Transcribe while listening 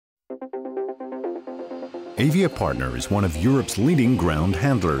Aviapartner is one of Europe's leading ground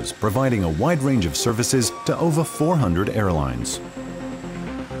handlers, providing a wide range of services to over 400 airlines.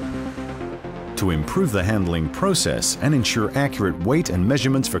 To improve the handling process and ensure accurate weight and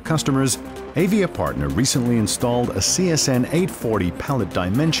measurements for customers, Aviapartner recently installed a CSN840 pallet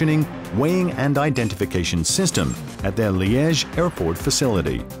dimensioning, weighing and identification system at their Liège Airport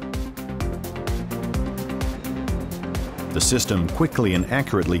facility. The system quickly and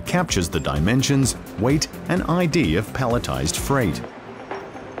accurately captures the dimensions, weight and ID of palletized freight.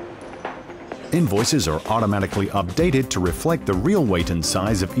 Invoices are automatically updated to reflect the real weight and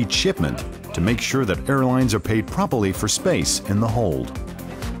size of each shipment to make sure that airlines are paid properly for space in the hold.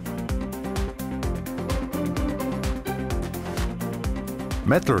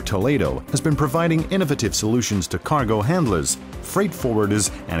 METTLER Toledo has been providing innovative solutions to cargo handlers, freight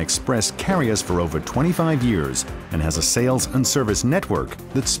forwarders and express carriers for over 25 years and has a sales and service network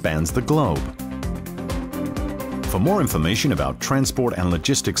that spans the globe. For more information about transport and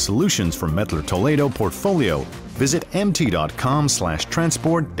logistics solutions from METTLER Toledo portfolio, visit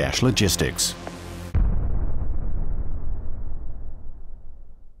mt.com/transport-logistics.